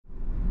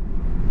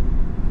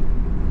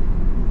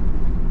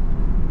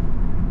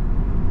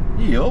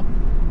Yup.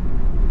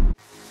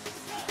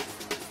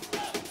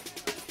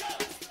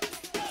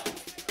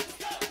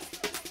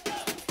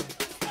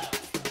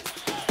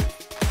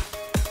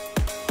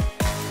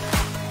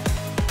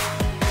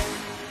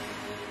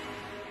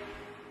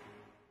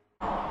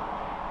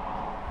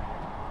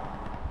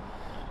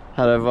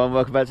 Hello everyone,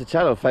 welcome back to the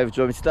channel. Favourite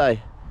join me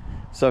today.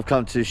 So I've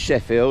come to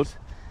Sheffield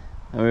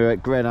and we're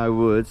at Greno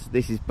Woods.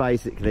 This is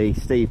basically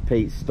Steve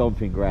Peat's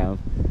stomping ground,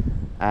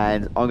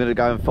 and I'm going to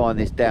go and find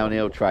this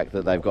downhill track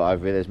that they've got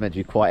over here that's meant to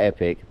be quite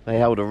epic. They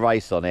held a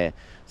race on it,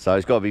 so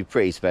it's got to be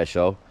pretty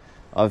special.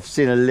 I've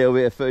seen a little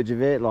bit of footage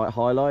of it, like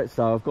highlights,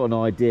 so I've got an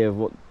idea of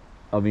what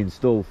I'm in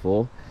store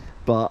for,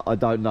 but I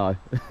don't know.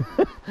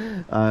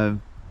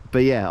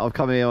 But yeah, I've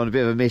come here on a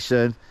bit of a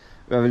mission.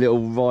 We'll have a little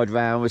ride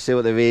round, we'll see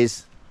what there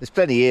is. There's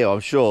plenty here,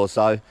 I'm sure,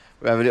 so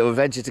we'll have a little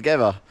adventure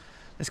together.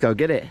 Let's go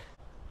get it.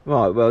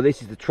 Right, well,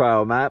 this is the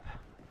trail map.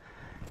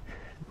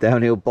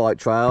 Downhill bike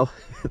trail.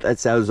 That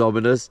sounds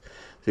ominous.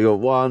 So you've got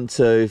 1,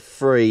 2,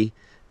 3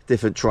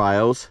 different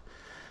trails.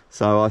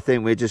 So I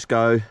think we just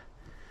go,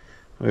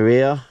 we're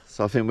here,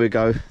 so I think we'll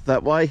go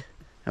that way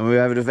and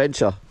we'll have an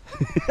adventure.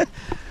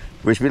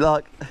 Wish me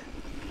luck.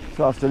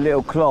 So after a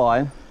little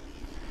climb,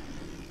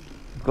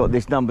 I've got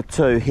this number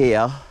 2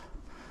 here,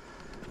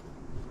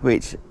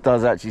 which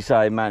does actually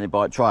say mountain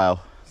bike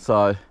trail,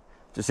 so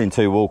just seen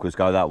 2 walkers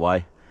go that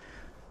way.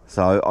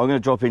 So I'm going to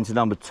drop into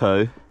number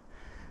 2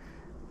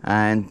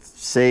 and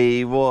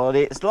see what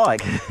it's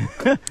like.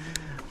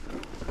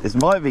 This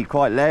might be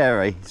quite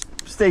leery. It's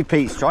Steve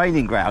Peat's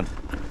training ground.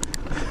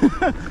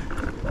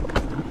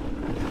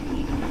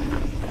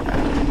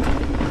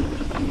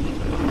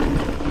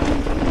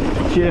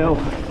 Chill,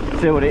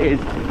 see what it is.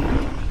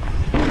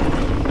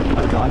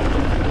 Okay.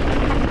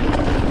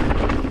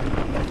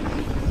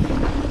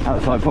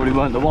 Outside probably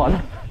weren't the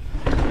one.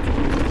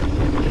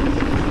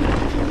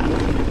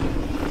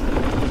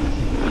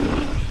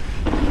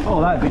 Oh,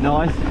 that'd be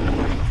nice.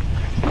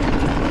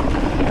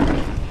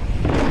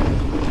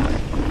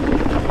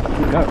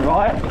 Go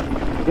right.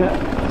 Yeah.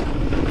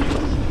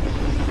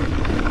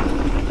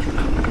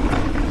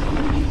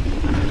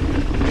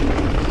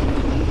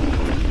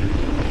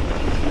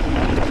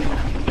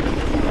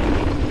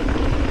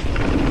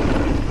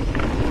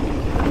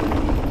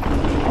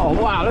 Oh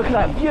wow, look at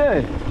that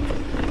view.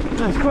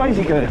 That's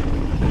crazy good.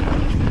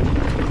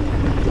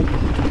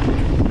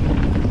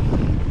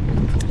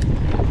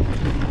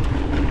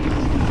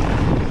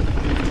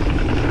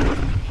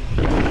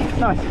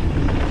 Nice.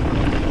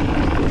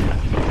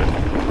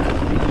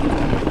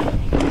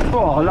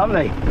 Oh,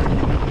 lovely.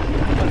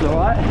 That's all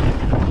right.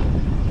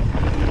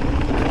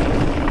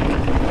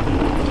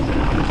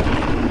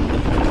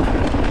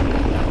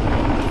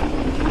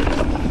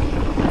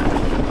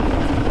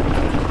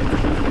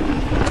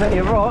 Plenty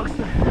of rocks.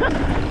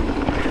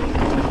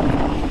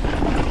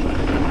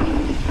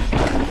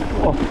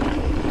 Oh.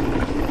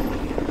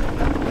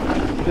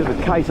 Bit of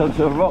a case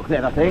onto a rock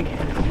then, I think.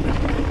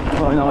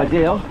 Quite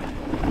ideal.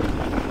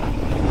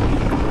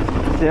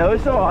 Still,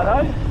 it's alright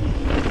though.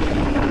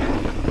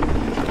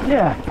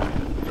 Yeah.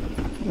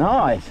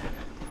 Nice.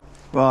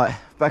 Right,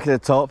 back at the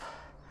top.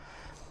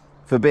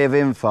 For a bit of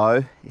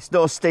info, it's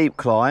not a steep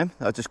climb,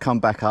 I'll just come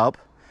back up,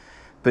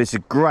 but it's a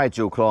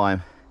gradual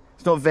climb.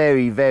 It's not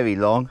very, very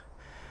long.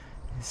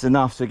 It's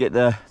enough to get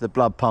the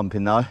blood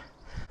pumping though.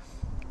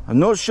 I'm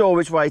not sure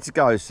which way to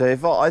go, so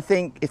I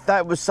think if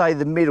that was say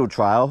the middle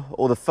trail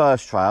or the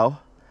first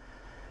trail,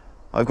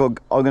 I'm going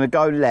to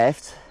go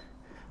left.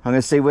 I'm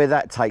going to see where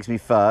that takes me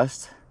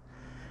first,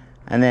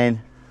 and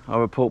then I'll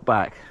report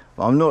back.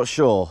 But I'm not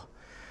sure,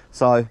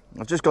 so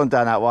I've just gone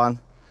down that one.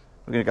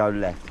 We're going to go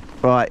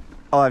left. Right,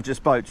 I've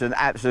just spoke to an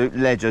absolute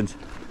legend,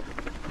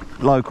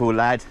 local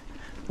lad,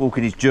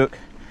 walking his juk,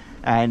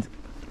 and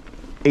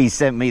he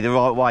sent me the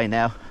right way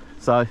now.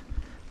 So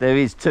there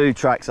is 2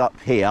 tracks up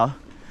here.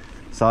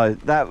 So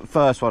that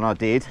first one I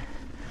did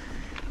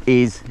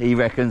is, he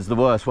reckons, the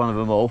worst one of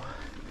them all.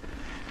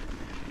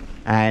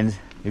 And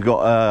you've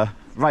got a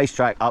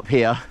racetrack up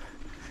here,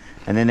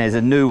 and then there's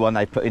a new one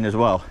they put in as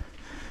well.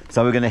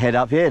 So we're going to head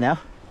up here now.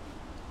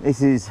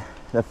 This is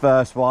the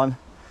first one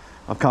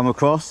I've come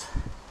across,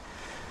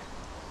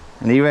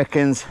 and he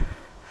reckons,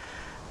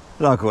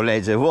 local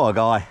legend, what a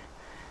guy,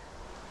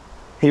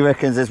 he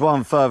reckons there's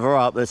one further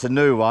up that's a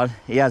new one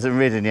he hasn't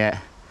ridden yet.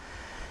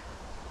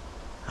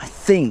 I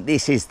think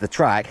this is the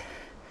track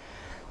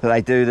that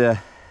they do the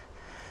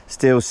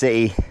Steel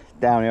City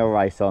downhill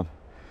race on,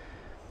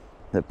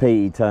 that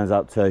Peaty turns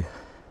up to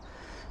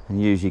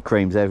and usually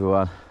creams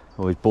everyone,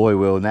 or his boy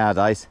will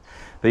nowadays.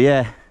 But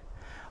yeah,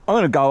 I'm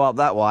going to go up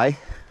that way.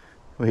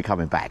 We're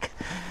coming back.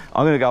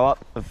 I'm going to go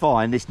up and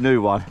find this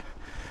new one.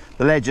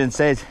 The legend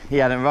said he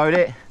hadn't rode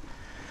it,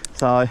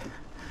 so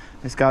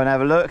let's go and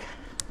have a look,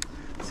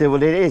 see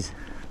what it is.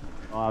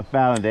 Oh, I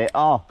found it.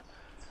 Oh,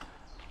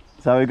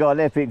 so we've got an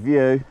epic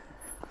view.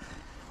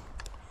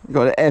 We've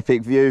got an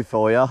epic view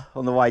for you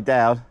on the way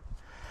down.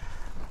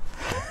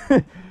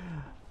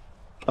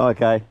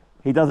 Okay,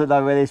 he doesn't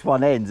know where this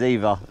one ends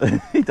either.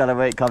 He don't know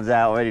where it comes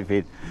out or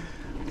anything.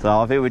 So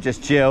I think we'll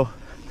just chill.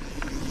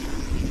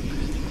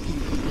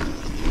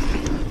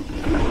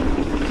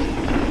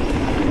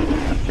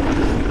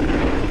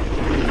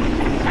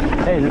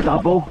 There's a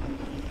double.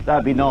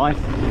 That'd be nice.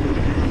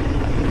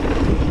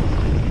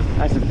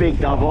 That's a big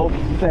double.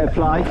 Fair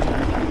play.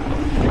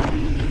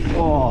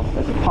 Oh,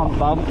 that's a pump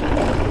bump.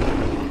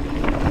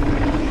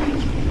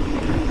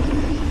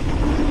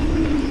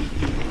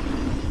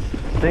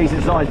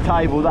 Decent sized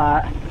table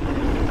that.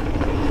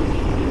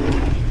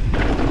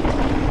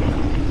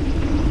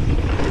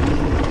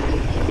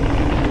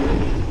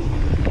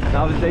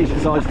 Another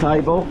decent sized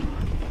table.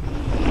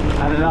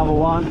 And another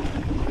one.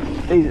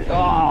 These,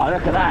 oh,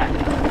 look at that.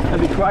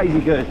 That'd be crazy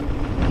good. Some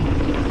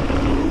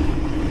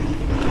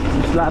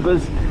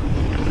slabbers.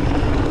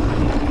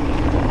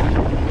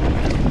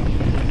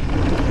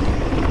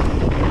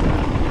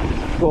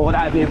 Oh,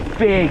 that'd be a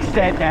big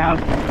step down.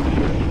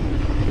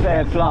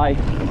 Fair play.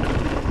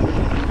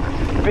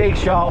 Big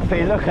shark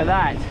fin, look at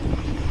that.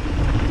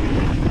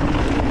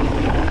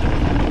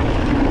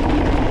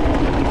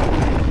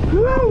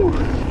 Woo!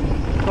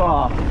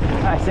 Oh,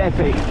 that's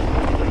epic.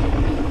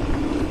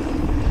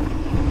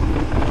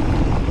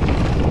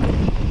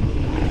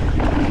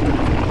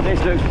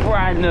 This looks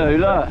brand new,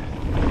 look.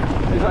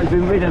 Looks like it's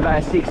been ridden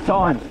about 6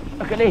 times.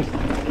 Look at this.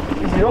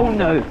 This is all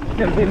new.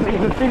 Never been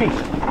even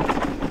finished.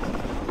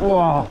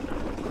 Whoa.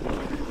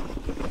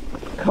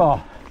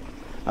 Oh.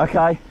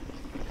 Okay.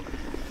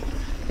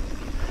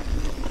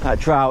 That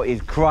trout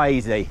is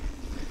crazy.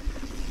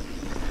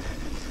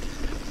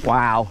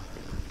 Wow.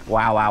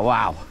 Wow, wow,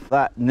 wow.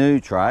 That new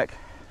track,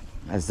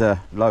 as the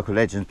local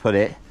legends put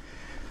it,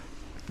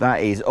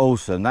 that is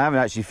awesome. They haven't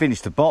actually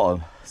finished the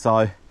bottom,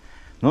 so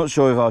not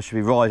sure if I should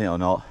be riding it or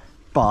not,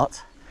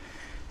 but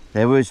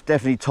there was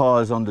definitely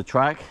tyres on the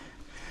track,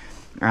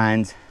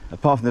 and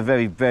apart from the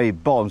very, very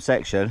bottom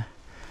section,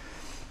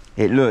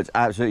 it looked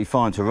absolutely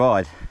fine to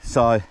ride.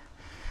 So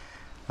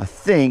I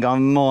think I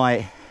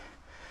might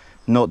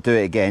not do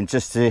it again,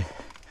 just to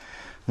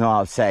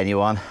not upset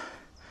anyone.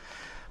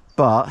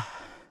 But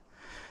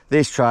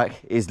this track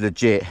is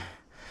legit.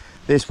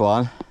 This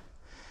one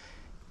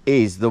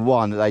is the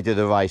one that they did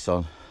the race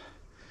on.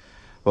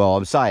 Well,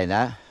 I'm saying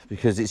that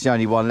because it's the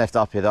only one left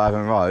up here that I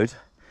haven't rode,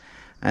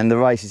 and the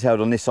race is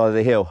held on this side of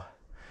the hill.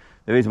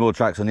 There is more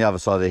tracks on the other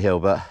side of the hill,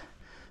 but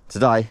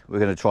today we're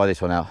going to try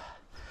this one out.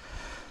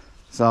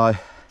 So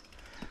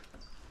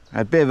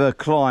a bit of a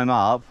climb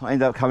up. I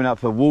ended up coming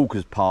up a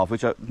walker's path,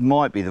 which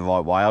might be the right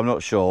way, I'm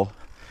not sure,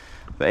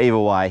 but either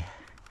way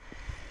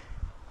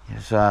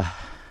it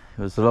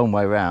was a long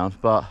way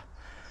round, but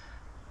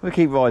we'll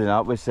keep riding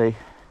up. We'll see if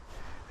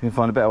we can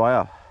find a better way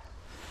up.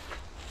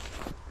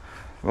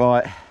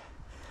 Right,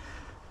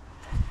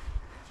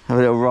 have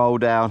a little roll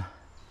down.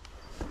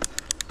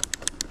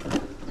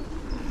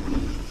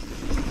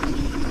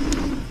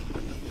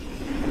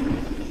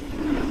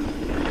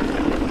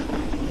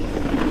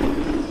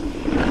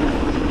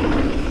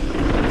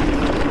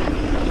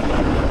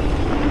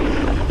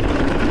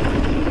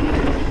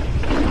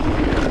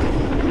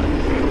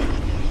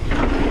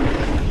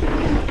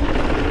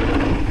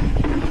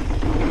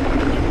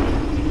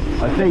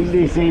 I think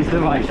this is the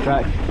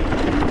racetrack.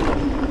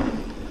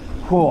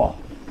 Whoa.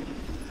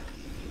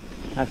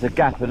 That's a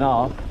gap and a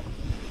half.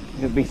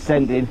 You'll be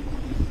sending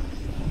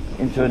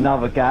into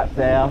another gap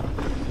there.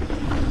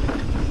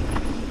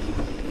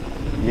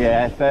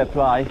 Yeah, fair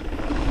play.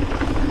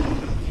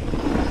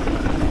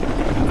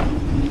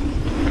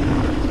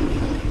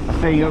 I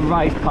think at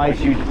race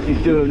pace you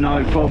do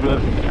no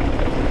problem,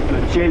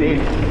 but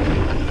chilling,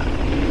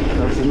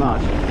 not so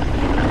much.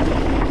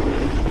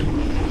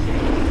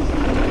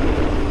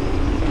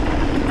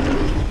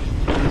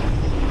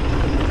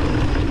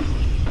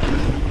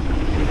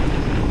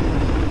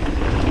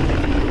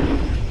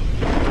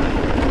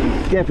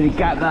 Definitely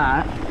gap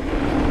that.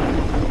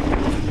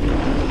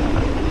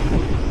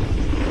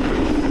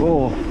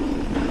 Oh,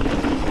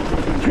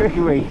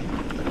 trickery.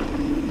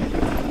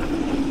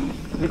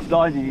 Which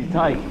line did you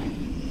take?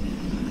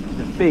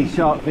 The big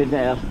shark fin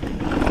there.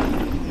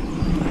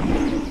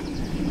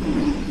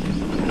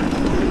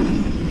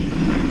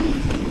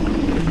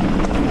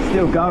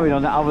 Still going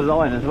on that other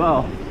line as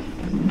well.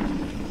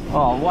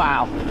 Oh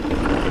wow.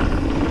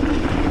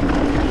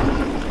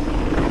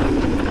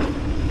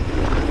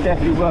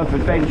 Definitely worth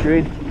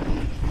adventuring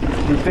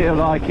if you feel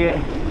like it.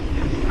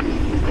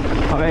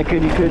 I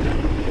reckon you could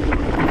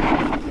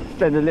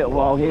spend a little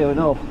while here and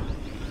off.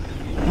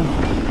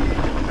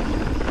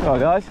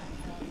 Alright guys,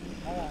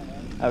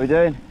 how we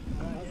doing?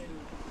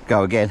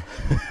 Go again.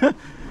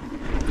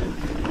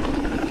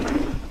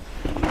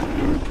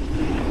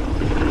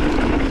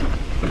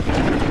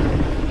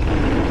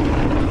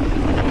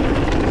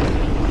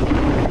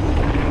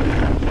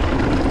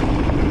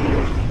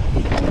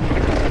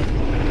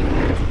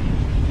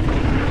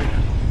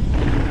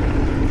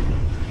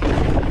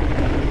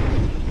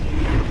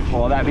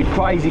 That'd be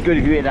crazy good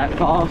if you hit that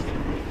fast.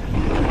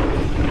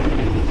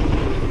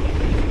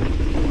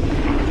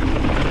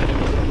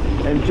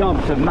 Them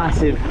jumps are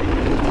massive.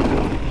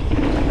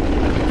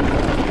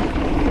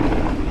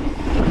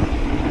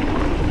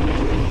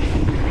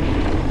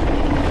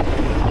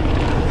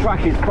 The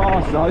track is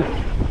fast though.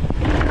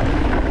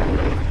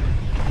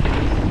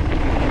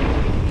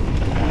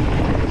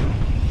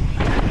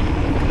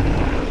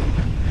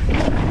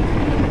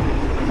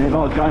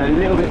 was going a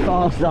little bit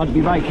faster, I'd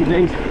be making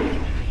these.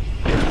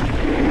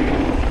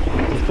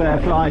 Fair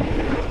play.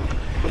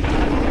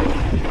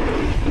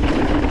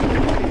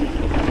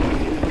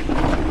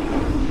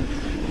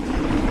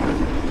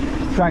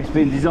 Track's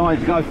been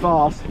designed to go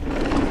fast,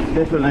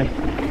 definitely.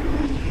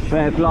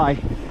 Fair play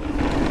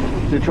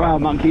to trail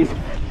monkeys.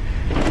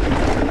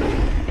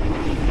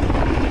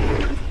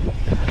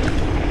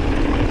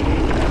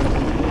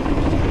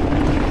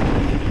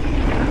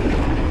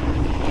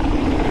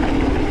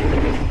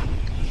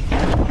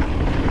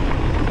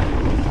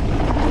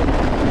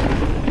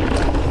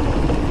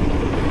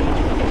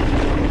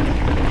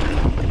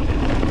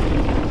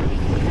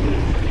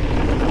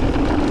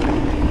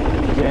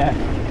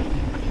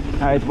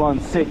 That is one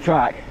sick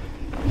track.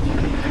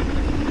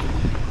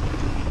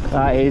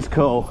 That is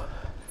cool.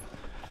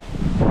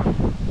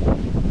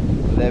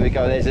 There we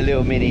go, there's a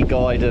little mini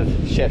guide of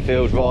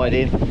Sheffield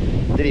riding.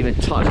 Didn't even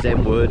touch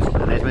them woods,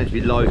 and there's meant to be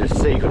loads of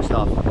secret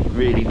stuff,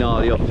 really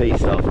gnarly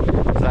off-piste stuff.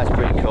 So that's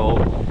pretty cool.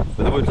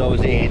 But the woods I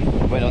was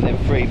in went on them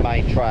 3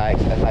 main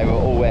tracks and they were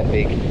all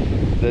epic.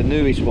 The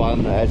newest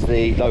one, as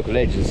the local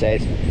legend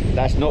says,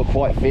 that's not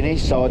quite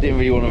finished, so I didn't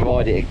really want to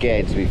ride it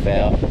again, to be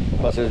fair.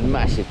 Plus there's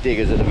massive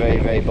diggers at the very,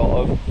 very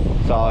bottom.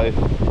 So,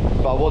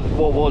 but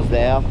what was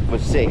there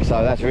was sick,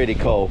 so that's really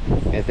cool.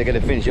 And if they're going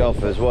to finish it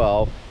off as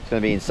well, it's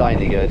going to be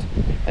insanely good.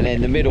 And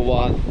then the middle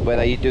one, where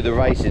they do the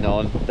racing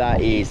on,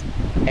 that is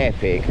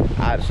epic,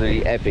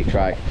 absolutely epic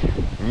track.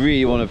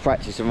 Really want to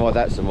practice and ride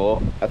that some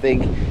more. I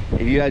think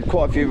if you had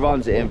quite a few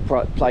runs at it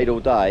and played all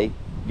day,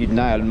 you'd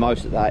nail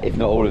most of that, if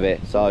not all of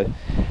it. So,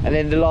 and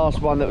then the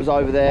last one that was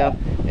over there,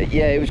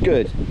 yeah, it was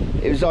good.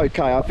 It was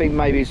okay. I think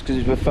maybe it's because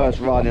it was my first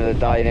run of the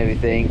day and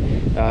everything,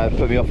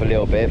 put me off a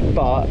little bit.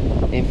 But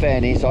in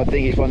fairness, I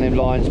think it's one of them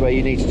lines where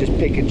you need to just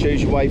pick and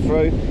choose your way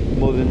through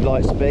more than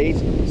light speed.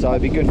 So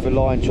it'd be good for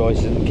line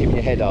choice and keeping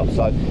your head up.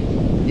 So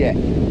yeah,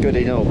 good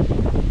in all.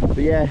 But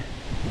yeah,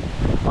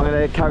 I'm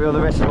going to carry on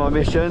the rest of my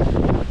mission.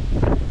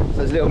 So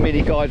there's a little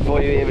mini guide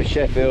for you here at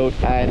Sheffield,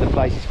 and the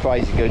place is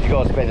crazy good. You've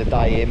got to spend a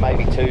day here,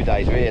 maybe 2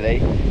 days really.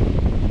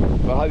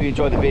 But I hope you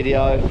enjoyed the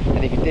video,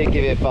 and if you did,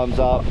 give it a thumbs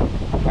up.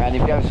 And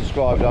if you haven't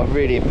subscribed, I'd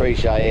really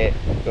appreciate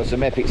it. Got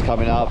some epics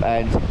coming up,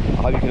 and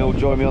I hope you can all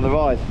join me on the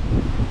ride.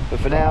 But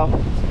for now,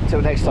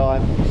 until next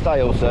time,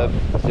 stay awesome,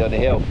 stay on the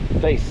hill.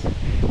 Peace.